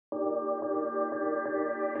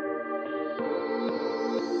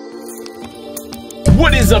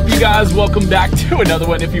What is up, you guys? Welcome back to another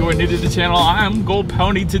one. If you are new to the channel, I'm Gold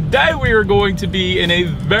Pony. Today we are going to be in a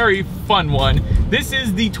very fun one. This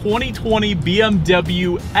is the 2020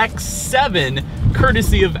 BMW X7,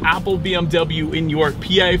 courtesy of Apple BMW in York,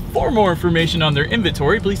 PA. For more information on their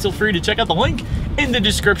inventory, please feel free to check out the link in the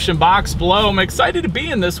description box below. I'm excited to be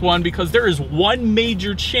in this one because there is one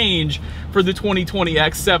major change for the 2020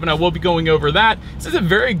 X7. I will be going over that. This is a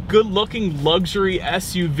very good looking luxury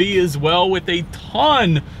SUV as well, with a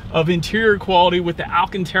ton of interior quality with the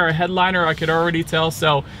Alcantara headliner, I could already tell.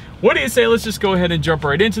 So what do you say, let's just go ahead and jump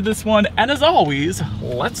right into this one. And as always,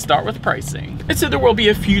 let's start with pricing. And so there will be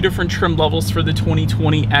a few different trim levels for the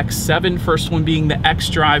 2020 X7. First one being the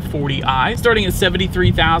xDrive 40i, starting at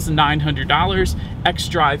 $73,900.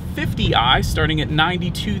 xDrive 50i, starting at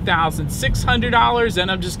 $92,600.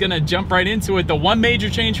 And I'm just gonna jump right into it. The one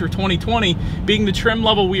major change for 2020 being the trim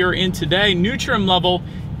level we are in today. New trim level,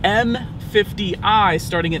 M50i,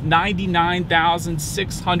 starting at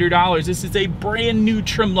 $99,600. This is a brand new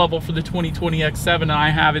trim level for the 2020 X7, and I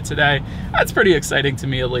have it today. That's pretty exciting to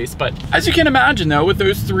me, at least. But as you can imagine, though, with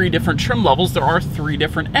those three different trim levels, there are three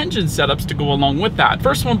different engine setups to go along with that.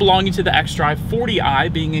 First one belonging to the xDrive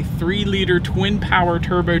 40i, being a 3-liter twin-power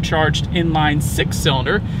turbocharged inline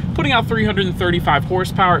 6-cylinder, putting out 335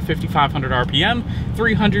 horsepower at 5,500 RPM,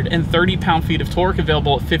 330 pound-feet of torque,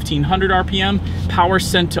 available at 1,500 RPM, power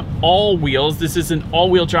sent to all wheels. This is an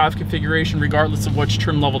all-wheel drive configuration regardless of which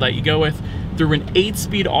trim level that you go with, through an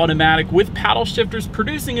 8-speed automatic with paddle shifters,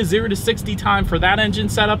 producing a 0 to 60 time for that engine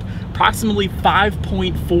setup approximately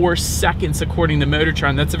 5.4 seconds according to Motor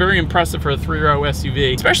Trend. That's very impressive for a 3-row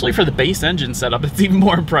SUV, especially for the base engine setup. It's even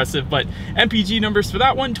more impressive. But MPG numbers for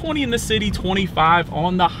that one: 20 in the city, 25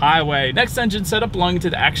 on the highway. Next engine setup belonging to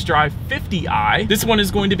the xDrive 50i. This one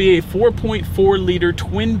is going to be a 4.4 liter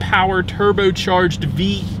twin power turbocharged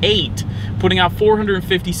V8, putting out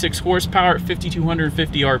 456 horsepower at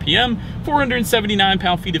 5,250 RPM, 479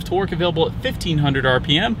 pound-feet of torque, available at 1,500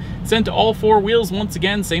 RPM, sent to all four wheels. Once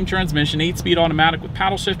again, same transmission, 8-speed automatic with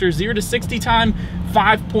paddle shifters, 0 to 60 time,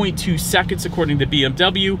 5.2 seconds according to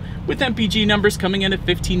BMW, with MPG numbers coming in at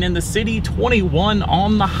 15 in the city, 21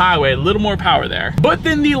 on the highway. A little more power there. But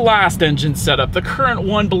then the last engine setup, the current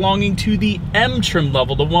one belonging to the M trim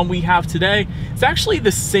level, the one we have today, it's actually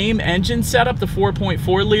the same engine setup, the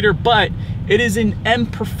 4.4 liter, but it is an M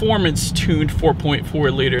Performance tuned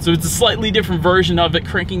 4.4 liter. So it's a slightly different version of it,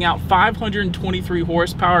 cranking out 523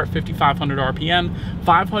 horsepower at 5,500 RPM,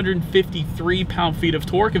 553 pound-feet of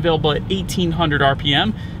torque, available at 1,800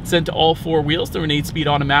 RPM, sent to all four wheels through an 8-speed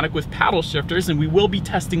automatic with paddle shifters, and we will be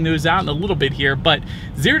testing those out in a little bit here. But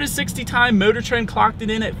 0 to 60 time, Motor Trend clocked it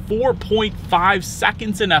in at 4.5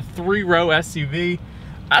 seconds in a 3-row SUV.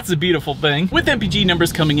 That's a beautiful thing. With MPG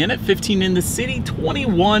numbers coming in at 15 in the city,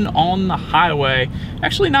 21 on the highway.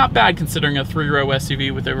 Actually not bad considering a 3-row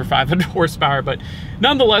SUV with over 500 horsepower, but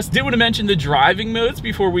nonetheless, did want to mention the driving modes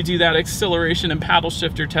before we do that acceleration and paddle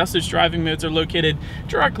shifter test. Those driving modes are located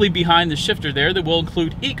directly behind the shifter there. That will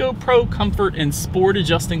include Eco, Pro, Comfort, and Sport,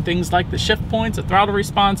 adjusting things like the shift points, the throttle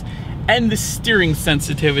response, and the steering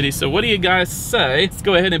sensitivity. So what do you guys say? Let's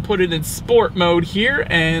go ahead and put it in sport mode here,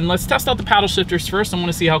 and let's test out the paddle shifters first. I want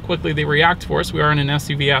to see how quickly they react for us. We are in an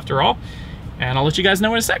SUV after all, and I'll let you guys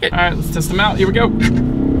know in a second. All right, let's test them out. Here we go.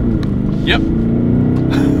 Yep.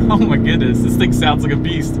 Oh my goodness, this thing sounds like a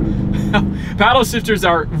beast. Paddle shifters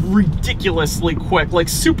are ridiculously quick, like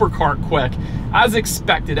supercar quick. As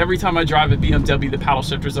expected, every time I drive a BMW, the paddle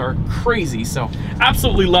shifters are crazy, so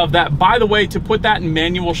absolutely love that. By the way, to put that in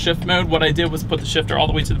manual shift mode, what I did was put the shifter all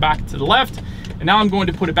the way to the back and to the left, and now I'm going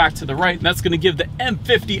to put it back to the right, and that's going to give the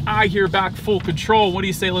M50i here back full control. What do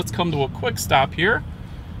you say, let's come to a quick stop here.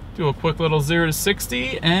 Do a quick little 0 to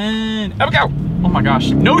 60, and there we go. Oh my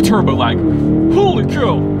gosh, no turbo lag. Holy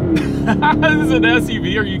cow. This is an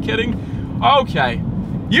SUV, are you kidding? Okay.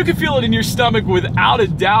 You can feel it in your stomach without a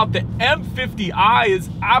doubt. The M50i is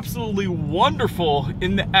absolutely wonderful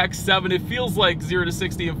in the X7. It feels like 0 to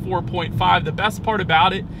 60 in 4.5. The best part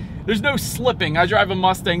about it, there's no slipping. I drive a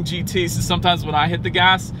Mustang GT, so sometimes when I hit the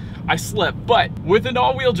gas, I slip. But with an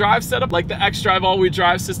all-wheel drive setup like the xDrive all-wheel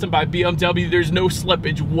drive system by BMW, there's no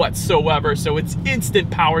slippage whatsoever. So it's instant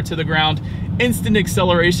power to the ground, instant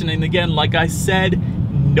acceleration, and again, like I said,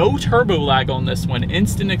 no turbo lag on this one,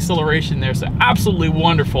 instant acceleration there, so absolutely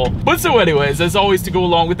wonderful. But so anyways, as always, to go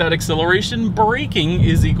along with that acceleration, braking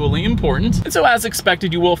is equally important. And so as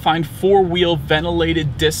expected, you will find 4-wheel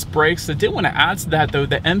ventilated disc brakes. I did want to add to that though,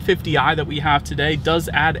 the M50i that we have today does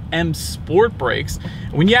add M Sport brakes.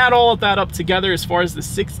 When you add all of that up together, as far as the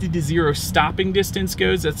 60 to 0 stopping distance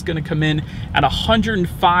goes, that's going to come in at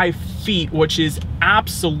 105 feet, which is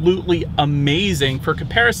absolutely amazing. For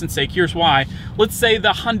comparison's sake, here's why. Let's say the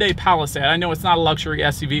Hyundai Palisade. I know it's not a luxury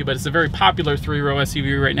SUV, but it's a very popular 3-row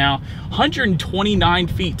SUV right now. 129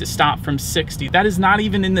 feet to stop from 60. That is not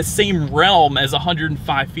even in the same realm as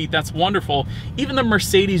 105 feet. That's wonderful. Even the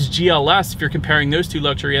Mercedes GLS, if you're comparing those two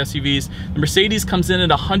luxury SUVs, the Mercedes comes in at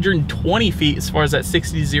 120 feet as far as that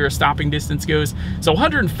 60 to 0 stopping distance goes. So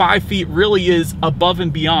 105 feet really is above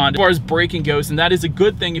and beyond as far as braking goes, and that is a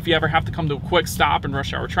good thing if you ever have to come to a quick stop in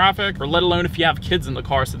rush hour traffic, or let alone if you have kids in the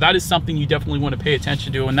car. So that is something you definitely want to pay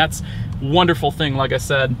attention to, and that's a wonderful thing, like I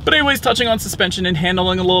said. But anyways, touching on suspension and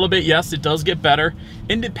handling a little bit, yes, it does get better.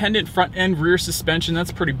 Independent front and rear suspension,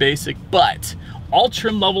 that's pretty basic, but all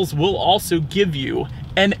trim levels will also give you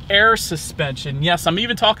an air suspension. Yes, I'm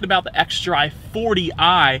even talking about the xDrive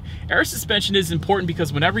 40i. Air suspension is important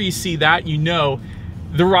because whenever you see that, you know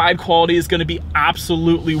the ride quality is going to be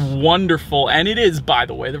absolutely wonderful. And it is, by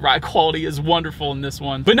the way, the ride quality is wonderful in this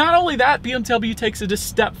one. But not only that, BMW takes it a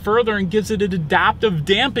step further and gives it an adaptive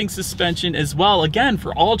damping suspension as well. Again,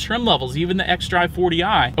 for all trim levels, even the xDrive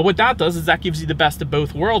 40i. But what that does is that gives you the best of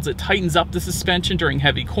both worlds. It tightens up the suspension during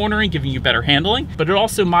heavy cornering, giving you better handling, but it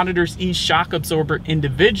also monitors each shock absorber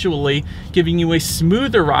individually, giving you a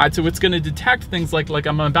smoother ride. So it's going to detect things like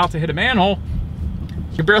I'm about to hit a manhole.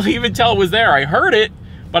 You can barely even tell it was there. I heard it,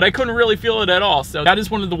 but I couldn't really feel it at all. So that is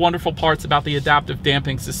one of the wonderful parts about the adaptive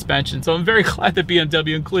damping suspension. So I'm very glad that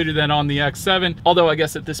BMW included that on the X7, although I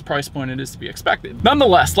guess at this price point it is to be expected.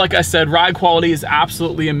 Nonetheless, like I said, ride quality is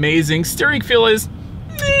absolutely amazing. Steering feel is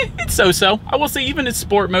it's so-so. I will say even in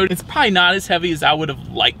sport mode, it's probably not as heavy as I would have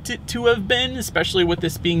liked it to have been, especially with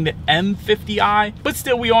this being the M50i, but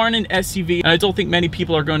still we are in an SUV, and I don't think many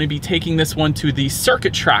people are going to be taking this one to the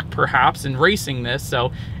circuit track perhaps and racing this,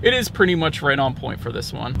 so it is pretty much right on point for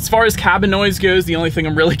this one. As far as cabin noise goes, the only thing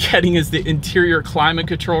I'm really getting is the interior climate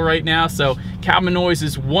control right now, so cabin noise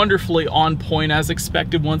is wonderfully on point as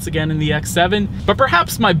expected once again in the X7, but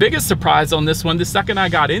perhaps my biggest surprise on this one, the second I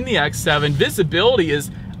got in the X7, visibility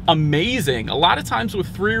is amazing. A lot of times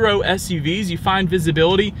with 3-row SUVs, you find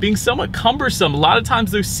visibility being somewhat cumbersome. A lot of times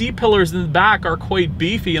those seat pillars in the back are quite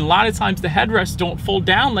beefy, and a lot of times the headrests don't fold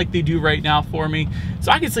down like they do right now for me.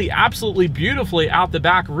 So I can see absolutely beautifully out the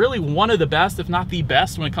back, really one of the best, if not the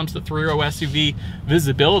best, when it comes to 3-row SUV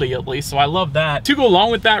visibility at least. So I love that. To go along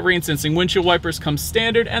with that, rain sensing windshield wipers come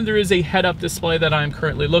standard, and there is a head-up display that I'm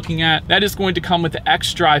currently looking at. That is going to come with the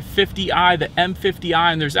xDrive 50i, the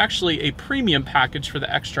M50i, and there's actually a premium package for the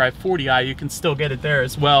xDrive 40i. You can still get it there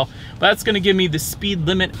as well. But that's going to give me the speed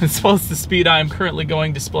limit as well as the speed I am currently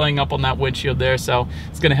going displaying up on that windshield there. So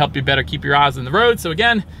it's going to help you better keep your eyes on the road. So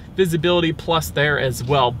again, visibility plus there as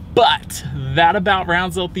well. But that about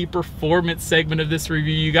rounds out the performance segment of this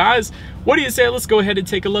review, you guys. What do you say? Let's go ahead and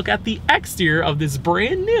take a look at the exterior of this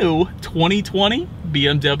brand new 2020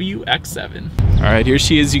 BMW X7. All right, here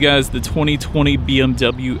she is, you guys, the 2020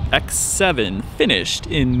 BMW X7, finished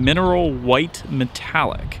in mineral white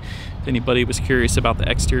metallic. If anybody was curious about the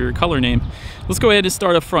exterior color name. Let's go ahead and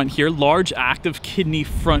start up front here. Large active kidney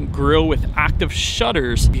front grille with active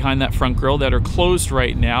shutters behind that front grille that are closed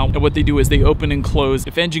right now. And what they do is they open and close.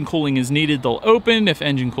 If engine cooling is needed, they'll open. If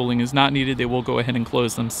engine cooling is not needed, they will go ahead and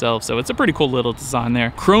close themselves. So it's a pretty cool little design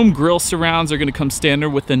there. Chrome grille surrounds are going to come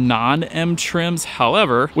standard with the non-M trims.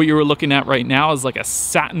 However, what you were looking at right now is like a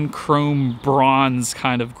satin chrome bronze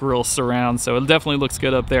kind of grille surround. So it definitely looks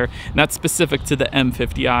good up there. And that's specific to the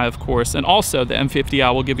M50i, of course. And also the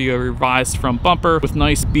M50i will give you a revised front bumper with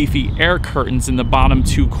nice beefy air curtains in the bottom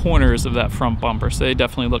two corners of that front bumper, so they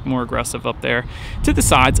definitely look more aggressive up there. To the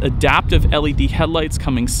sides, adaptive LED headlights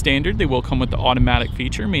coming standard. They will come with the automatic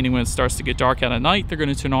feature, meaning when it starts to get dark out at night, they're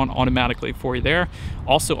going to turn on automatically for you there.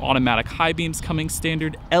 Also automatic high beams coming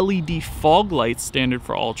standard, LED fog lights standard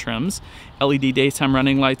for all trims, LED daytime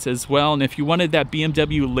running lights as well. And if you wanted that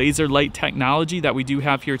BMW laser light technology that we do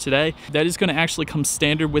have here today, that is going to actually come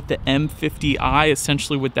standard with the M50i.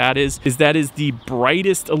 Essentially what that is the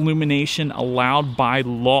brightest illumination allowed by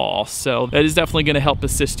law. So that is definitely going to help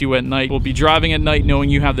assist you at night. We'll be driving at night knowing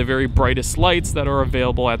you have the very brightest lights that are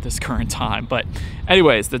available at this current time. But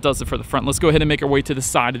anyways, that does it for the front. Let's go ahead and make our way to the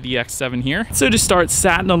side of the X7 here. So to start,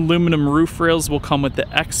 satin aluminum roof rails will come with the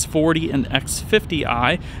X40 and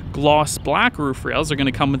X50i. Gloss black roof rails are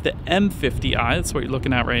going to come with the M50i. That's what you're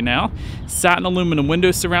looking at right now. Satin aluminum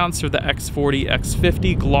window surrounds for the X40,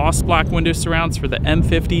 X50. Gloss black window surrounds for the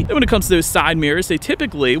M50. Then when it comes to those side mirrors, they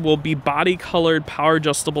typically will be body colored power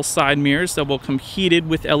adjustable side mirrors that will come heated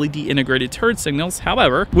with LED integrated turn signals.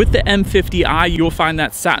 However, with the M50i, you'll find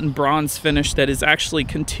that satin bronze finish that is actually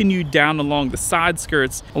continued down along the side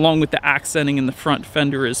skirts, along with the accenting in the front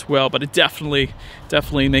fender as well. But it definitely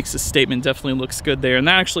makes a statement, definitely looks good there. And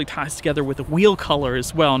that actually ties together with the wheel color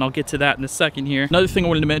as well, and I'll get to that in a second here. Another thing I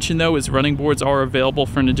wanted to mention though is running boards are available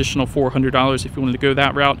for an additional $400 if you wanted to go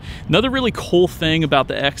that route. Another really cool thing about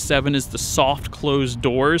the X7 is the soft closed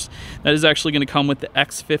doors. That is actually going to come with the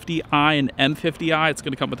X50i and M50i. It's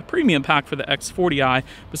going to come with a premium pack for the X40i.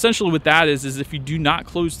 But essentially what that is if you do not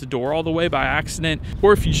close the door all the way by accident,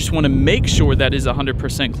 or if you just want to make sure that is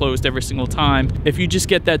 100% closed every single time, if you just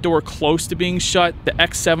get that door close to being shut, the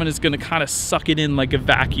X7 is going to kind of suck it in like a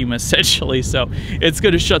vacuum essentially. So it's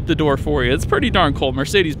going to shut the door for you. It's pretty darn cool.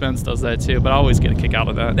 Mercedes-Benz does that too, but I always get a kick out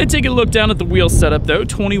of that. Then take a look down at the wheel setup though.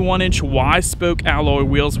 21-inch Y-spoke alloy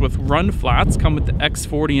wheels with run flats come with the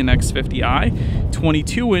X40 and X50i.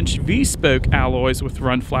 22-inch V-spoke alloys with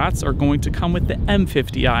run flats are going to come with the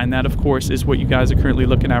M50i, and that of course is what you guys are currently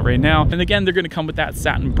looking at right now. And again, they're going to come with that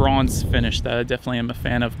satin bronze finish that I definitely am a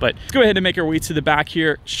fan of. But let's go ahead and make our way to the back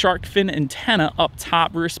here. Shark fin antenna up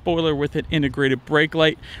top, rear spoiler with an integrated brake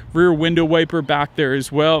light, rear window wiper back there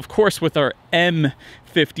as well. Of course, with our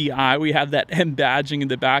M50i, we have that M badging in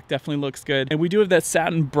the back, definitely looks good. And we do have that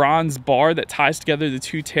satin bronze bar that ties together the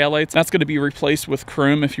two taillights. That's going to be replaced with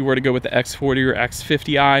chrome if you were to go with the X40 or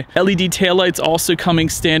X50i. LED taillights also coming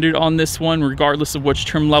standard on this one, regardless of which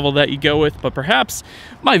trim level that you go with. But perhaps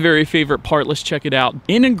my very favorite part, let's check it out.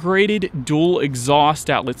 Integrated dual exhaust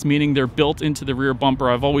outlets, meaning they're built into the rear bumper.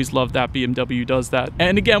 I've always loved that BMW does that.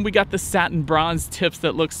 And again, we got the satin bronze tips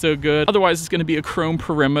that look so good. Otherwise, it's going to be a chrome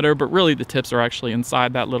perimeter, but really the tips are actually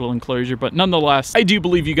inside that little enclosure. But nonetheless, I do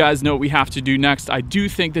believe you guys know what we have to do next. I do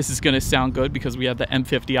think this is going to sound good because we have the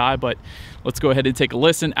M50i, but let's go ahead and take a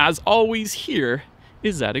listen. As always, here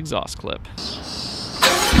is that exhaust clip.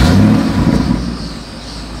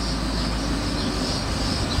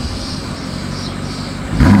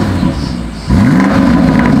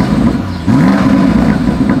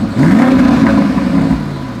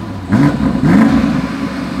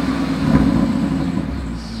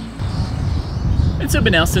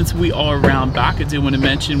 But now, since we are around back, I do want to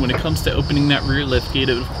mention when it comes to opening that rear lift gate,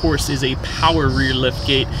 it of course is a power rear lift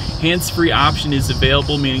gate. Hands-free option is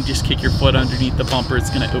available, meaning just kick your foot underneath the bumper, it's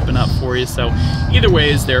going to open up for you. So either way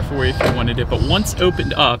is there for you if you wanted it. But once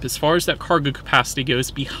opened up, as far as that cargo capacity goes,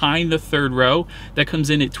 behind the third row, that comes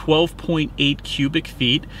in at 12.8 cubic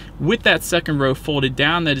feet. With that second row folded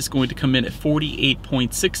down, that is going to come in at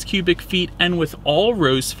 48.6 cubic feet. And with all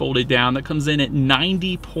rows folded down, that comes in at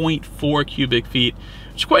 90.4 cubic feet.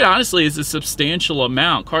 Which quite honestly is a substantial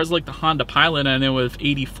amount. Cars like the Honda Pilot, I know, have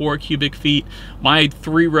 84 cubic feet. My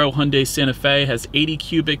 3-row Hyundai Santa Fe has 80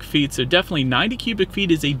 cubic feet, so definitely 90 cubic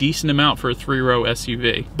feet is a decent amount for a 3-row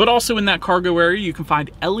SUV. But also in that cargo area, you can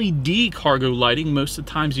find LED cargo lighting. Most of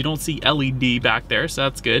the times you don't see LED back there, so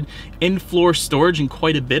that's good. In-floor storage, and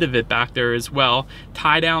quite a bit of it back there as well.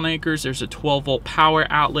 Tie-down anchors, there's a 12-volt power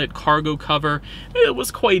outlet, cargo cover. It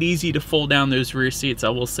was quite easy to fold down those rear seats, I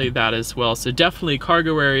will say that as well. So definitely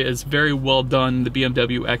cargo area is very well done, the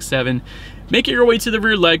BMW X7. Making your way to the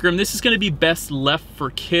rear legroom, this is going to be best left for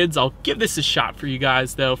kids. I'll give this a shot for you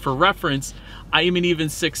guys though. For reference, I am an even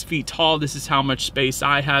 6 feet tall. This is how much space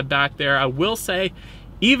I had back there. I will say,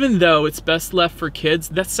 even though it's best left for kids,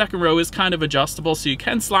 that second row is kind of adjustable, so you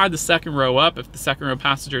can slide the second row up if the second row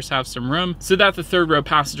passengers have some room, so that the third row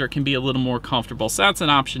passenger can be a little more comfortable. So that's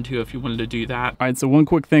an option too if you wanted to do that. All right, so one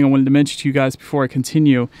quick thing I wanted to mention to you guys before I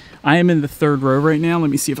continue. I am in the third row right now.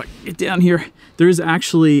 Let me see if I can get down here. There is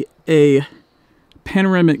actually a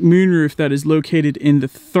panoramic moonroof that is located in the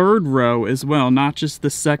third row as well, not just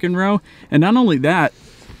the second row. And not only that,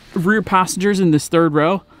 rear passengers in this third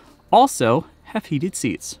row also have heated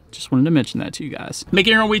seats. Just wanted to mention that to you guys.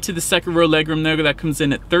 Making our way to the second row legroom though, that comes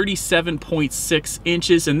in at 37.6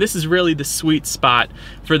 inches, and this is really the sweet spot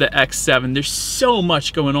for the X7. There's so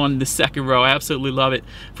much going on in the second row. I absolutely love it.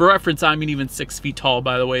 For reference, I'm even 6 feet tall,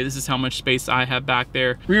 by the way. This is how much space I have back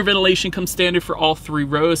there. Rear ventilation comes standard for all 3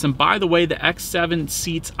 rows, and by the way, the X7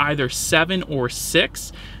 seats either 7 or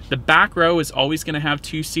 6. The back row is always going to have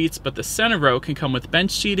 2 seats, but the center row can come with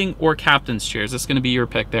bench seating or captain's chairs. That's going to be your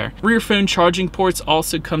pick there. Rear phone charging ports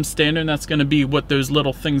also come standard. That's going to be what those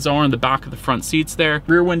little things are on the back of the front seats there.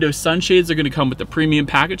 Rear window sunshades are going to come with the premium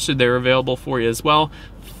package, so they're available for you as well.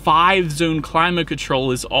 5-zone climate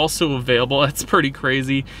control is also available. That's pretty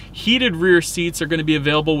crazy. Heated rear seats are going to be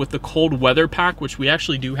available with the cold weather pack, which we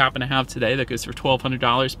actually do happen to have today. That goes for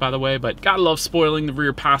 $1,200, by the way, but gotta love spoiling the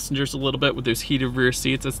rear passengers a little bit with those heated rear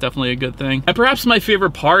seats. That's definitely a good thing. And perhaps my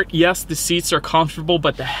favorite part, yes, the seats are comfortable,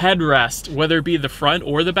 but the headrest, whether it be the front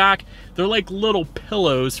or the back, they're like little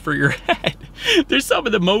pillows for your head. They're some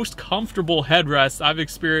of the most comfortable headrests I've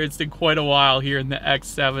experienced in quite a while here in the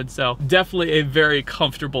X7, so definitely a very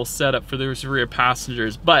comfortable setup for those rear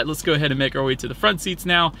passengers. But let's go ahead and make our way to the front seats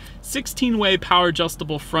now. 16-way power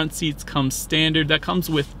adjustable front seats come standard. That comes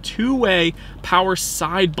with 2-way power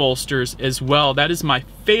side bolsters as well. That is my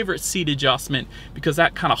favorite seat adjustment because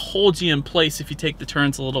that kind of holds you in place if you take the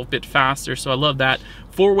turns a little bit faster, so I love that.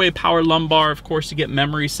 4-way power lumbar, of course, you get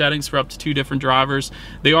memory settings for up to 2 different drivers.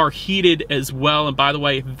 They are heated as well, and by the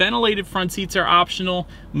way, ventilated front seats are optional,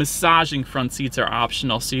 massaging front seats are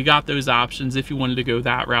optional, so you got those options if you wanted to go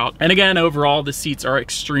that route. And again, overall, the seats are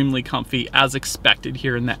extremely comfy as expected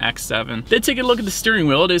here in the X7. Then take a look at the steering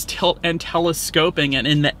wheel. It is tilt and telescoping, and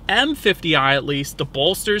in the M50i at least, the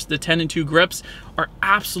bolsters, the 10 and 2 grips, are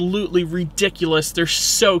absolutely ridiculous. They're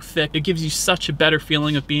so thick. It gives you such a better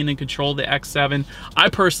feeling of being in control of the X7. I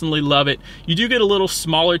personally love it. You do get a little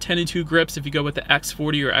smaller 10 and 2 grips if you go with the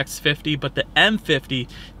X40 or X50, but the M50,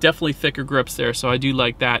 definitely thicker grips there, so I do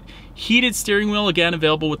like that. Heated steering wheel, again,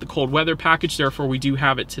 available with the cold weather package, therefore we do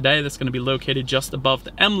have it today. That's going to be located just above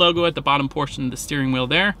the M logo at the bottom portion of the steering wheel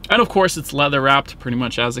there. And of course, it's leather wrapped, pretty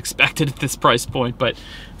much as expected at this price point. But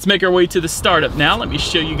let's make our way to the startup now. Let me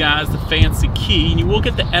show you guys the fancy key. And you will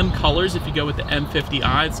get the M colors if you go with the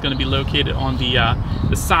M50i. It's going to be located on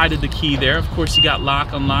the side of the key there. Of course, you got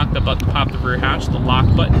lock, unlock, the button pop the rear hatch. The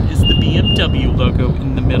lock button is the BMW logo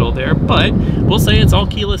in the middle there, but we'll say it's all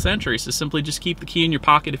keyless entry, so simply just keep the key in your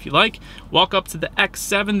pocket if you like. Walk up to the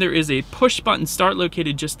X7. There is a push button start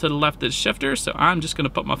located just to the left of the shifter, so I'm just going to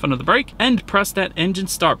put my foot on the brake and press that engine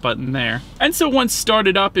start button there. And so once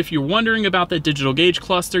started up, if you're wondering about that digital gauge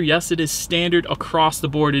cluster, yes, it is standard across the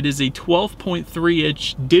board. It is a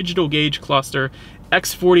 12.3-inch digital gauge cluster.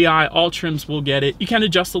 X40i, all trims will get it. You can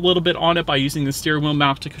adjust a little bit on it by using the steering wheel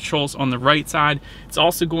mounted controls on the right side. It's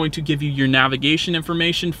also going to give you your navigation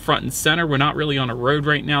information front and center. We're not really on a road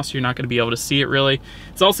right now, so you're not going to be able to see it really.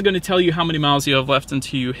 It's also going to tell you how many miles you have left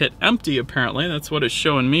until you hit empty, apparently. That's what it's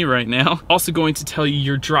showing me right now. Also going to tell you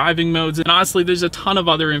your driving modes, and honestly, there's a ton of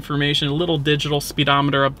other information. A little digital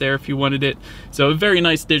speedometer up there if you wanted it. So a very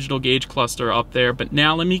nice digital gauge cluster up there. But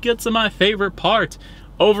now let me get to my favorite part.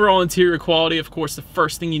 Overall interior quality, of course, the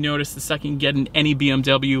first thing you notice the second you get in any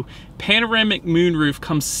BMW, panoramic moonroof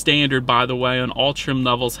comes standard, by the way, on all trim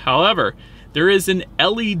levels. However, there is an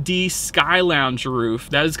LED Sky Lounge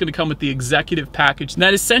roof that is going to come with the executive package. And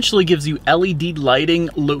that essentially gives you LED lighting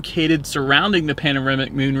located surrounding the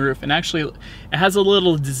panoramic moonroof. And actually, it has a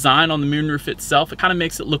little design on the moonroof itself. It kind of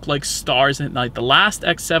makes it look like stars at night. The last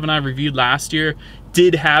X7 I reviewed last year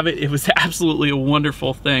did have it. It was absolutely a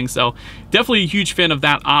wonderful thing. So definitely a huge fan of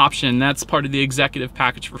that option. That's part of the executive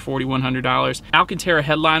package for $4,100. Alcantara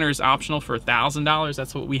headliner is optional for $1,000.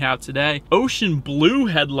 That's what we have today. Ocean blue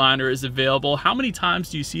headliner is available. How many times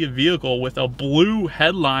do you see a vehicle with a blue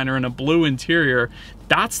headliner and a blue interior?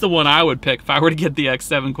 That's the one I would pick if I were to get the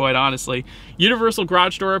X7, quite honestly. Universal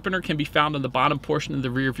garage door opener can be found on the bottom portion of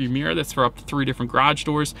the rear view mirror. That's for up to 3 different garage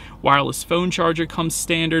doors. Wireless phone charger comes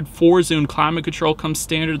standard. 4-zone climate control comes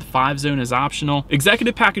standard. The 5-zone is optional.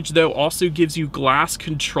 Executive package, though, also gives you glass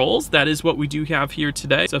controls. That is what we do have here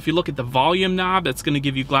today. So if you look at the volume knob, that's going to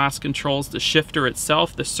give you glass controls, the shifter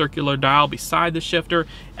itself, the circular dial beside the shifter,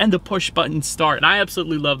 and the push button start. And I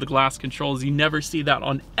absolutely love the glass controls. You never see that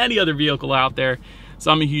on any other vehicle out there. So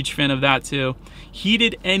I'm a huge fan of that too.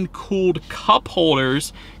 Heated and cooled cup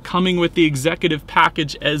holders coming with the executive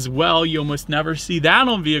package as well. You almost never see that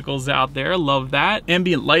on vehicles out there. Love that.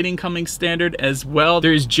 Ambient lighting coming standard as well.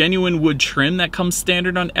 There's genuine wood trim that comes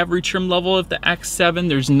standard on every trim level of the X7.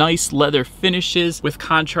 There's nice leather finishes with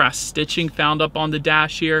contrast stitching found up on the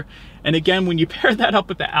dash here. And again, when you pair that up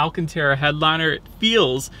with the Alcantara headliner, it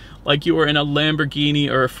feels like you were in a Lamborghini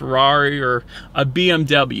or a Ferrari or a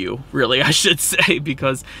BMW, really, I should say,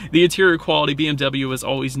 because the interior quality, BMW is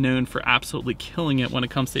always known for absolutely killing it when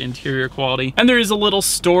it comes to interior quality. And there is a little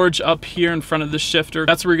storage up here in front of the shifter.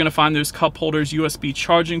 That's where you're gonna find those cup holders, USB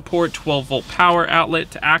charging port, 12-volt power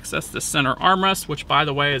outlet to access the center armrest, which by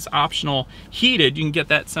the way is optional heated. You can get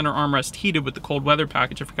that center armrest heated with the cold weather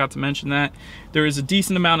package. I forgot to mention that. There is a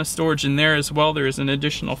decent amount of storage in there as well. There is an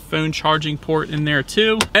additional phone charging port in there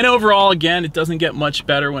too. And overall, again, it doesn't get much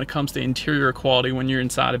better when it comes to interior quality when you're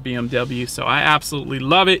inside a BMW. So I absolutely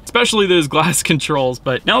love it, especially those glass controls.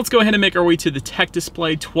 But now let's go ahead and make our way to the tech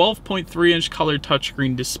display. 12.3-inch colored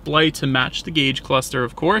touchscreen display to match the gauge cluster,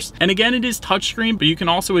 of course. And again, it is touchscreen, but you can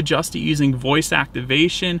also adjust it using voice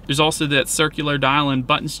activation. There's also that circular dial and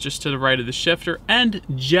buttons just to the right of the shifter, and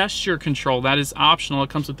gesture control. That is optional. It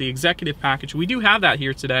comes with the executive package. We do have that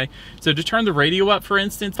here today. So to turn the radio up, for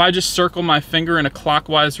instance, if I just circle my finger in a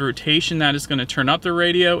clockwise rotation, that is going to turn up the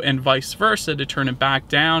radio, and vice versa to turn it back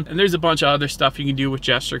down. And there's a bunch of other stuff you can do with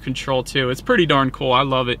gesture control too. It's pretty darn cool. I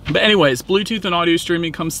love it. But anyways, Bluetooth and audio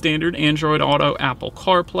streaming comes standard. Android Auto, Apple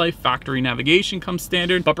CarPlay, factory navigation comes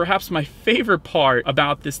standard. But perhaps my favorite part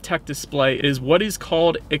about this tech display is what is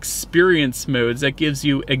called experience modes. That gives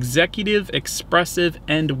you executive, expressive,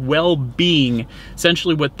 and well-being.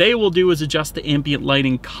 Essentially what they will do is adjust the ambient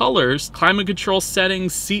lighting colors, climate control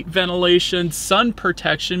settings, seat ventilation, sun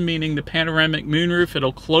protection, meaning the panoramic moonroof,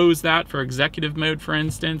 it'll close that for executive mode, for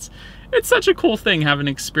instance. It's such a cool thing having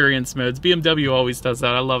experience modes. BMW always does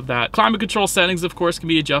that. I love that. Climate control settings, of course, can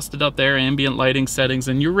be adjusted up there, ambient lighting settings,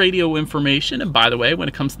 and your radio information. And by the way, when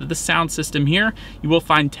it comes to the sound system here, you will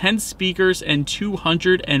find 10 speakers and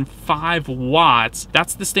 205 watts.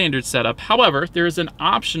 That's the standard setup. However, there is an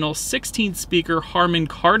optional 16-speaker Harman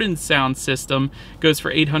Kardon sound system. It goes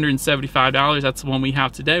for $875. That's the one we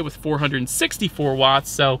have today with 464 watts.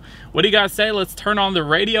 So what do you guys say? Let's turn on the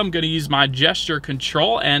radio. I'm going to use my gesture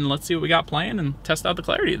control, and let's see what we got playing and test out the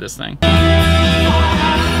clarity of this thing.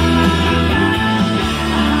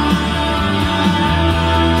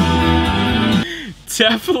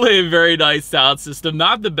 Definitely a very nice sound system.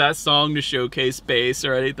 Not the best song to showcase bass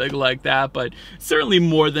or anything like that, but certainly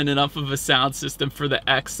more than enough of a sound system for the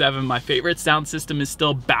X7. My favorite sound system is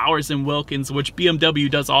still Bowers & Wilkins, which BMW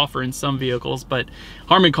does offer in some vehicles, but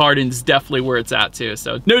Harman Kardon is definitely where it's at too.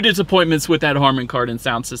 So no disappointments with that Harman Kardon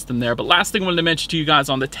sound system there. But last thing I wanted to mention to you guys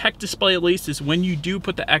on the tech display at least is when you do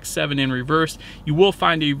put the X7 in reverse, you will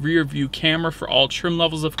find a rear view camera for all trim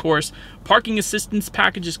levels, of course. Parking assistance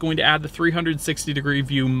package is going to add the 360-degree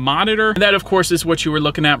view monitor. And that, of course, is what you were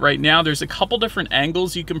looking at right now. There's a couple different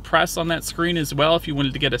angles you can press on that screen as well if you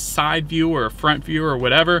wanted to get a side view or a front view or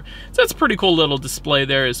whatever. So that's a pretty cool little display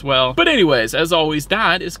there as well. But anyways, as always,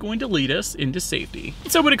 that is going to lead us into safety.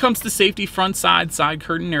 So when it comes to safety, front side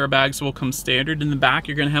curtain airbags will come standard. In the back,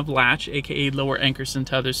 you're going to have latch, aka lower anchors and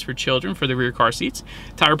tethers for children for the rear car seats.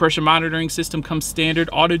 Tire pressure monitoring system comes standard.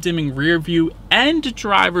 Auto dimming rear view and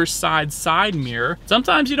driver's side mirror.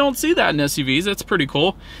 Sometimes you don't see that in SUVs. That's pretty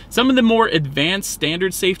cool. Some of the more advanced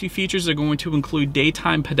standard safety features are going to include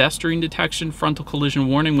daytime pedestrian detection, frontal collision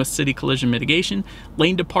warning with city collision mitigation,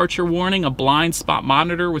 lane departure warning, a blind spot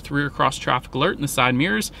monitor with rear cross traffic alert in the side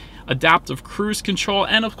mirrors, adaptive cruise control,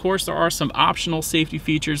 and of course there are some optional safety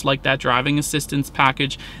features like that driving assistance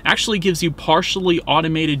package. Actually gives you partially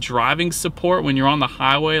automated driving support when you're on the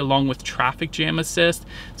highway, along with traffic jam assist.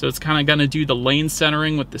 So it's kind of going to do the lane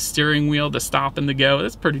centering with the steering wheel, the stop and the go.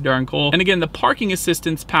 That's pretty darn cool. And again, the parking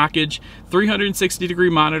assistance package, 360-degree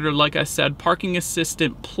monitor, like I said, parking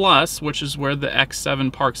assistant plus, which is where the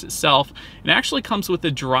X7 parks itself. It actually comes with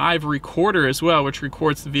a drive recorder as well, which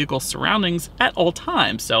records the vehicle's surroundings at all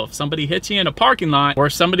times. So if somebody hits you in a parking lot, or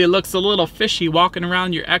if somebody looks a little fishy walking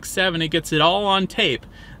around your X7, it gets it all on tape.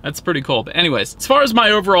 That's pretty cool. But anyways, as far as my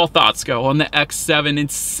overall thoughts go on the X7,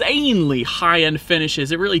 insanely high-end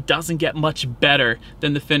finishes. It really doesn't get much better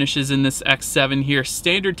than the finishes in this X7 here.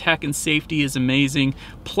 Standard tech and safety is amazing.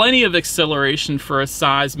 Plenty of acceleration for a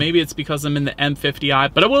size. Maybe it's because I'm in the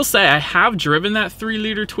M50i, but I will say I have driven that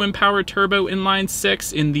 3-liter twin-power turbo inline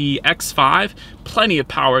 6 in the X5. Plenty of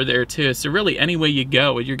power there too. So really, any way you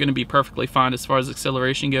go, you're going to be perfectly fine as far as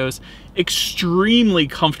acceleration goes. Extremely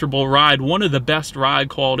comfortable ride. One of the best ride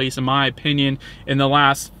qualities qualities, in my opinion, in the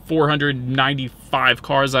last 495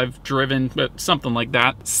 cars I've driven, but something like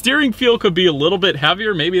that. Steering feel could be a little bit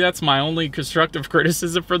heavier. Maybe that's my only constructive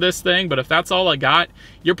criticism for this thing, but if that's all I got,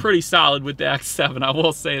 you're pretty solid with the X7. I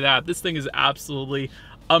will say that. This thing is absolutely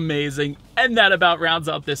amazing. And that about rounds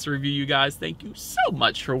out this review, you guys. Thank you so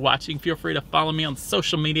much for watching. Feel free to follow me on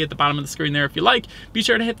social media at the bottom of the screen there if you like. Be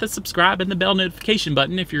sure to hit the subscribe and the bell notification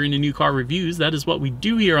button if you're into new car reviews. That is what we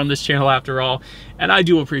do here on this channel after all. And I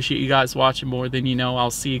do appreciate you guys watching more than you know.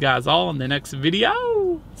 I'll see you guys all in the next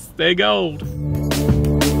video. Stay gold.